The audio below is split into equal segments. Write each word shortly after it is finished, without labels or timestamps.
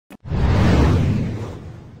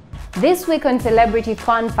This week on Celebrity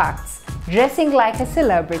Fun Facts, dressing like a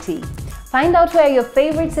celebrity. Find out where your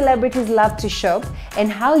favorite celebrities love to shop and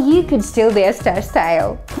how you could steal their star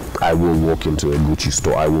style. I will walk into a Gucci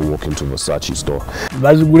store, I will walk into a Versace store.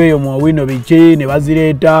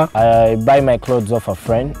 I buy my clothes off a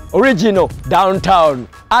friend. Original, downtown.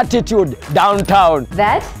 Attitude, downtown.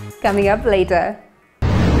 That coming up later.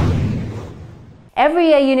 Every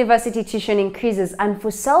year, university tuition increases, and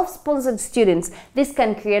for self-sponsored students, this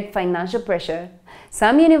can create financial pressure.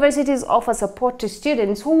 Some universities offer support to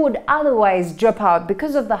students who would otherwise drop out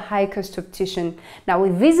because of the high cost of tuition. Now, we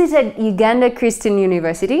visited Uganda Christian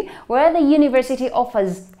University, where the university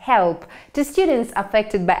offers help to students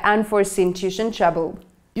affected by unforeseen tuition trouble.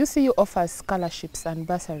 UCU offers scholarships and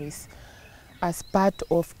bursaries as part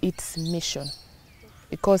of its mission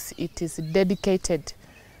because it is dedicated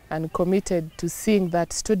and committed to seeing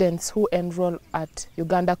that students who enroll at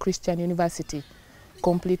Uganda Christian University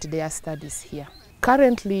complete their studies here.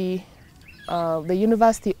 Currently, the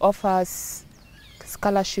university offers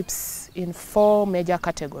scholarships in 4 major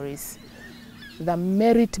categories. The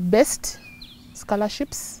merit-based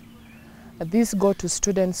scholarships, these go to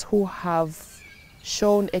students who have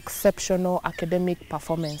shown exceptional academic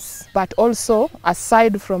performance. But also,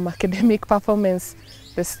 aside from academic performance,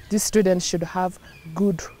 these students should have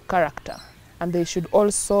good character, and they should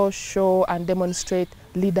also show and demonstrate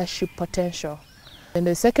leadership potential. And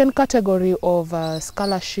the second category of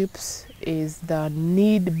scholarships is the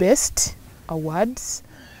need-based awards.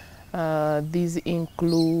 These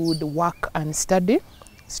include work and study.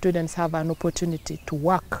 Students have an opportunity to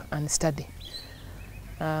work and study.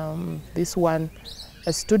 This one,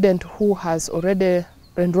 a student who has already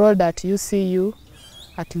enrolled at UCU,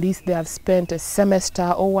 at least they have spent a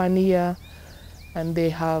semester or 1 year, and they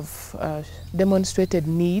have demonstrated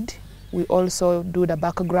need. We also do the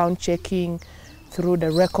background checking through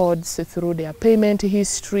the records, through their payment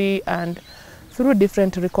history, and through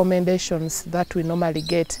different recommendations that we normally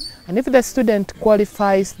get. And if the student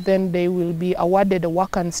qualifies, then they will be awarded a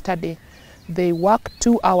work and study. They work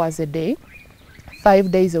 2 hours a day,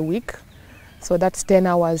 5 days a week, so that's 10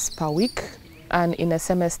 hours per week. And in a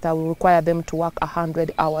semester, we require them to work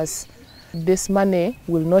 100 hours. This money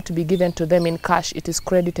will not be given to them in cash. It is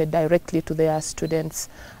credited directly to their students'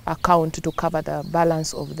 account to cover the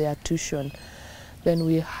balance of their tuition. Then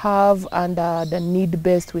we have, under the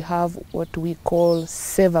need-based, we have what we call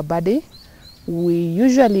Save a Body. We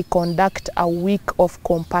usually conduct a week of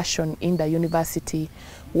compassion in the university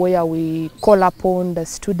where we call upon the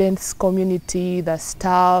students' community, the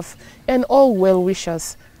staff, and all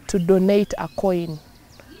well-wishers to donate a coin,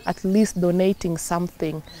 at least donating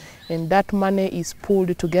something. And that money is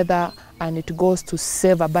pulled together and it goes to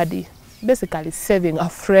Save a Body, basically saving a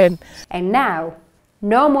friend. And now,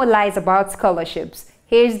 no more lies about scholarships.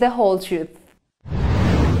 Here's the whole truth.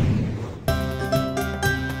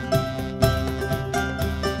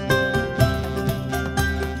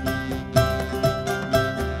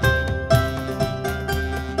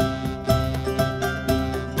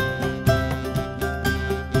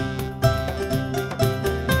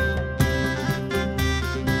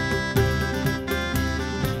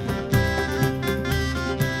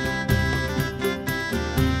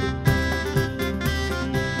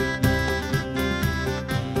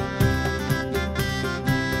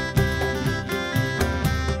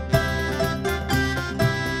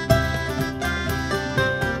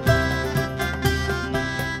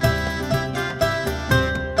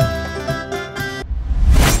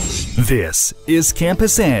 This is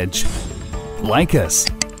Campus Edge. Like us,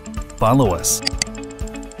 follow us,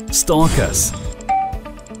 stalk us.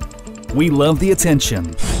 We love the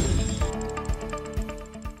attention.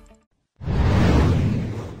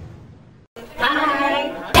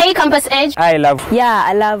 Hi. Hey, Campus Edge. I love. Yeah,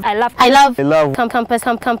 I love Campus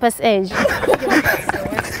Edge.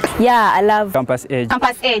 Yeah, I love Campus Edge.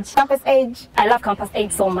 Campus Edge. Campus Edge. I love Campus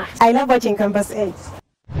Edge so much. I love watching Campus Edge.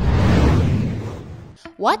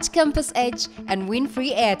 Watch Campus Edge and win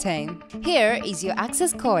free airtime. Here is your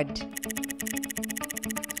access code.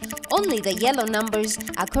 Only the yellow numbers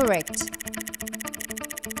are correct.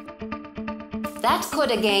 That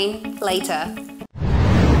code again later.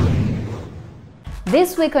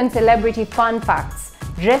 This week on Celebrity Fun Facts,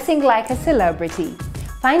 dressing like a celebrity.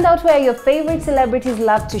 Find out where your favorite celebrities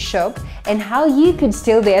love to shop and how you could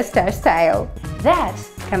steal their star style. That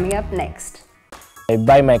coming up next. I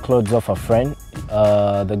buy my clothes off a friend.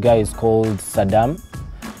 The guy is called Saddam.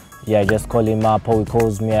 Yeah, I just call him up, or he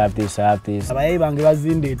calls me, I have this, I have this.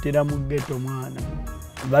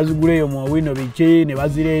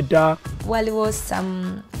 Waliwo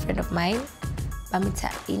some friend of mine, Bamita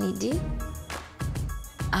Inidi.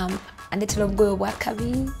 a little of go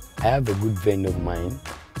wakabi. I have a good friend of mine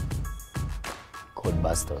called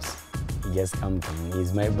Bastos. He just come to me.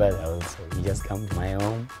 He's my brother also. He just come to my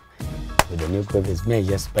home with the new clothes. Me, I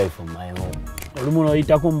just buy from my home. Olumuno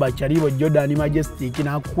oyitako mbachalibo Jordan Majestic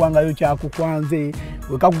nakuwangayo kyakukwanze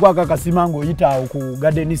wekakukwaka kasimango oyita ku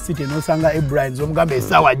Garden City nosanga Ebrahim omugambe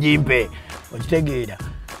esawa jimpe okitegeera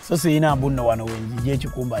so sina mbunno wano wenjije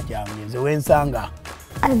ekikumba kyange nze wensanga.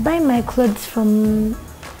 I buy my clothes from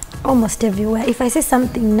almost everywhere. If I see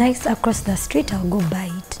something nice across the street, I'll go buy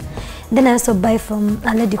it. Then I also buy from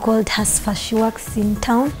a lady called Hasfa. She works in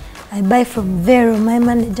town. I buy from Vero. My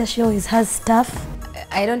manager, she always has stuff.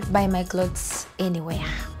 I don't buy my clothes anywhere.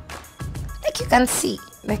 Like you can see,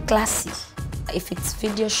 they're classy. If it's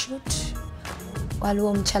video shoot,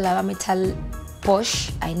 waluo mchala metal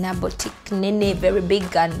posh, I know boutique nene very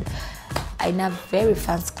big and I know very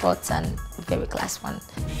fancy clothes and very class one.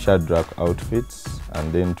 Shadrach outfits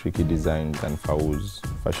and then Tricky Designs and Fauz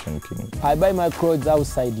Fashion King. I buy my clothes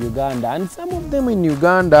outside Uganda and some of them in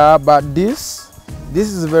Uganda, but this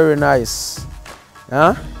is very nice.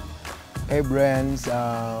 Huh? Brands,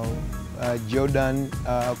 Jordan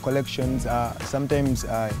collections. Sometimes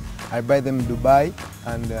I buy them in Dubai,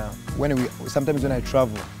 and sometimes when I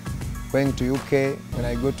travel, going to UK, when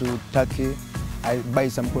I go to Turkey, I buy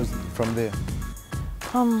some clothes from there.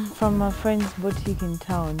 From my friend's boutique in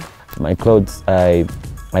town. My clothes, I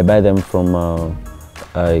buy them from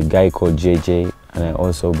a guy called JJ, and I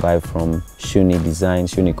also buy from Shuni Design,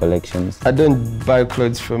 Shuni Collections. I don't buy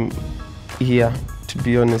clothes from here, to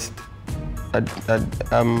be honest.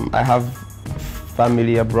 I have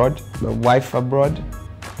family abroad, my wife abroad,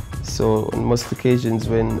 so on most occasions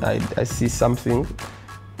when I see something,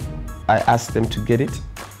 I ask them to get it,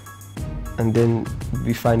 and then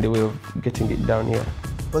we find a way of getting it down here.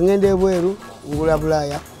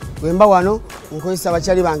 Wemba wano nkozesa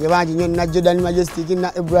abachali bange bangi nnyo na Jordan Majestic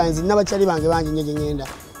na Ebrahim n'abachali bange bangi nnyo gye ngenda.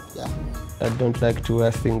 I don't like to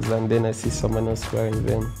wear things and then I see someone else wearing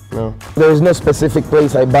them. No. There is no specific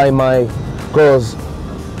place I buy my clothes,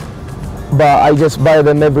 but I just buy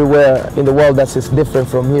them everywhere in the world that's just different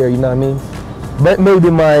from here, you know what I mean? But maybe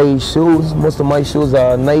my shoes, most of my shoes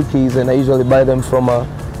are Nikes, and I usually buy them from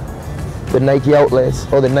the Nike outlets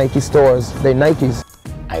or the Nike stores. They're Nikes.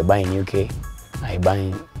 I buy in UK, I buy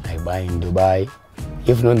in Dubai.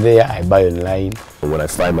 If not there, I buy online. When I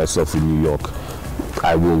find myself in New York,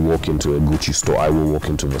 I will walk into a Gucci store, I will walk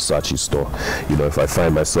into a Versace store. You know, if I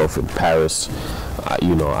find myself in Paris,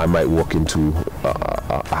 you know, I might walk into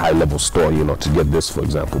a high-level store, you know, to get this, for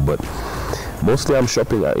example. But mostly I'm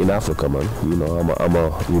shopping in Africa, man. You know, I'm a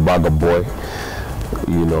Rubaga boy.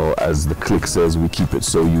 You know, as the clique says, we keep it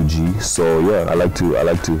so UG. So yeah, I like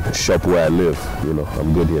to shop where I live. You know,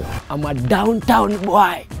 I'm good here. I'm a downtown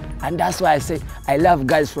boy, and that's why I say I love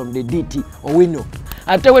guys from the DT or Wino.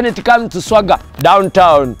 After when it comes to swagger,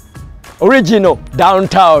 downtown, original,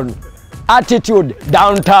 downtown, attitude,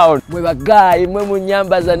 downtown. We were guy, mwe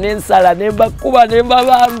munyamba za nensala, nemba kuba, nemba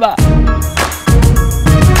bamba.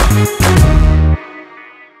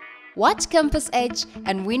 Watch Campus Edge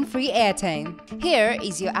and win free airtime. Here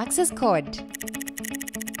is your access code.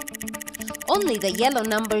 Only the yellow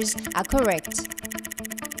numbers are correct.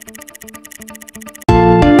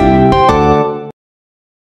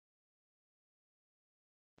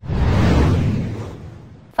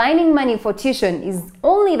 Finding money for tuition is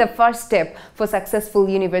only the first step for successful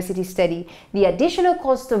university study. The additional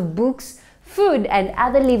cost of books, food, and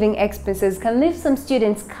other living expenses can leave some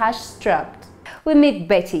students cash-strapped. We meet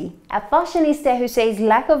Betty, a fashionista who says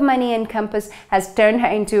lack of money on campus has turned her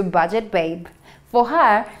into a budget babe. For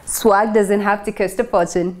her, swag doesn't have to cost a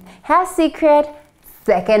fortune. Her secret?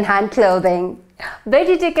 Second-hand clothing.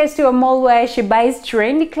 Betty takes us to a mall where she buys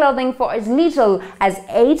trendy clothing for as little as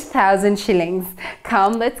 8,000 shillings.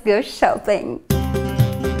 Come, let's go shopping.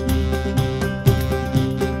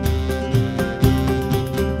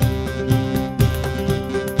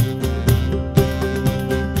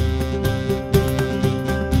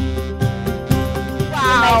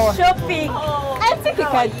 Wow. Shopping. I think you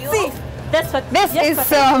can see. That's what This is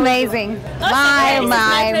so amazing. My.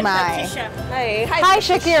 Hi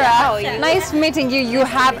Shakira. Nice meeting you. You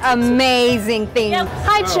have amazing things.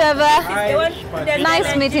 Hi Trevor.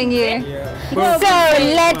 Nice meeting you. So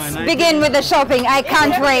let's begin with the shopping. I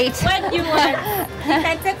can't wait. What you want? You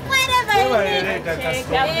can take whatever you need.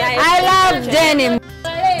 I love denim.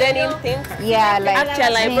 Denim things? Yeah, like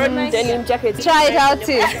actually I brought denim jacket. Try it out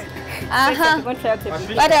too.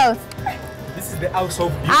 What else? This is the house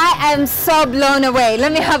of beauty. I am so blown away.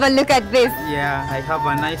 Let me have a look at this. Yeah, I have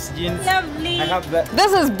a nice jeans. Lovely. I have that.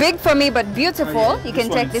 This is big for me, but beautiful. Oh, yeah. You can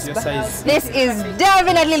take this. Size. This is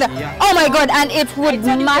definitely. Yeah. Oh my God! And it would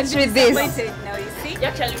match with this.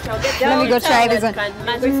 Let me go try this one.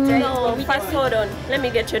 No, first hold on. Let me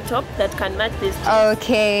get your top that can match this.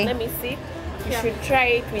 Okay. Let me see. You should try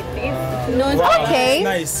it with this. No, wow, okay.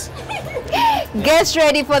 Nice. Get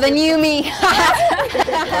ready for the new me.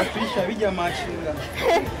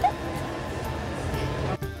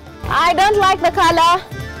 I don't like the color.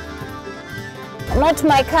 Not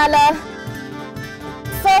my color.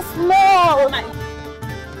 So small.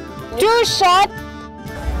 Too short.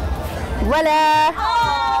 Voila.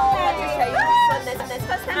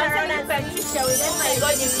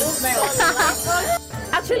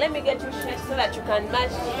 Actually, let me get you shirt so that you can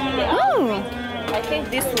match the outfit. I think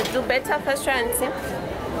this will do better. First try and see.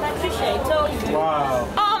 Patricia, I told you. Wow.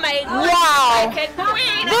 Oh my God. Wow.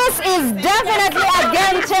 This is definitely a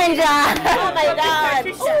game changer. Oh my God.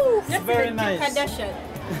 It's very nice.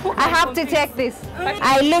 I have to take this.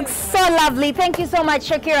 I look so lovely. Thank you so much,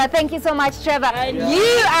 Shakira. Thank you so much, Trevor.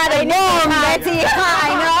 You are the norm, Betty.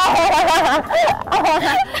 I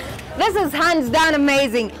know. This is hands down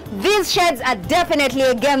amazing. These shirts are definitely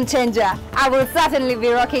a game changer. I will certainly be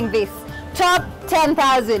rocking this. Top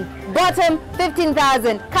 10,000, bottom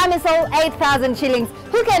 15,000, camisole 8,000 shillings.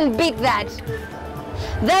 Who can beat that?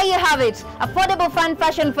 There you have it, affordable fun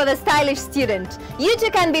fashion for the stylish student. You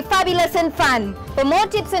too can be fabulous and fun. For more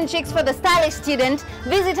tips and tricks for the stylish student,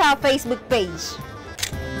 visit our Facebook page.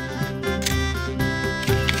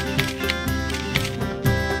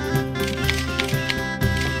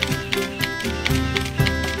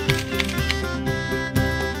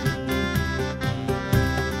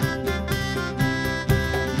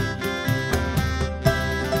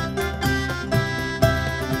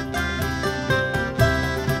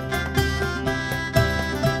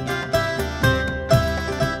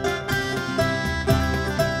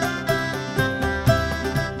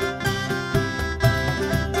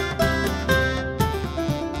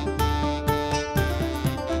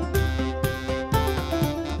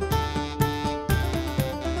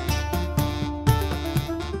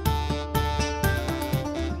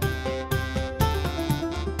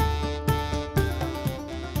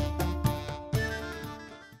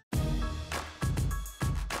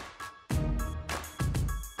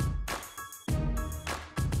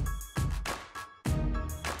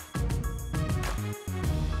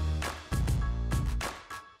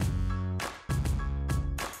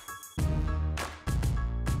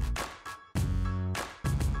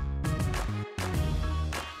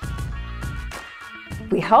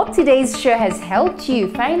 We hope today's show has helped you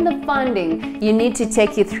find the funding you need to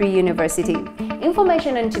take you through university.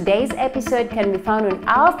 Information on today's episode can be found on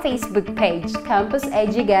our Facebook page, Campus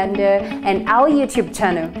Edge Uganda, and our YouTube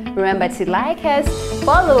channel. Remember to like us,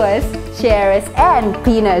 follow us, share us, and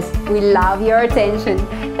pin us. We love your attention.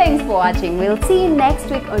 Thanks for watching. We'll see you next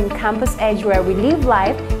week on Campus Edge, where we live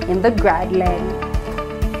life in the grad land.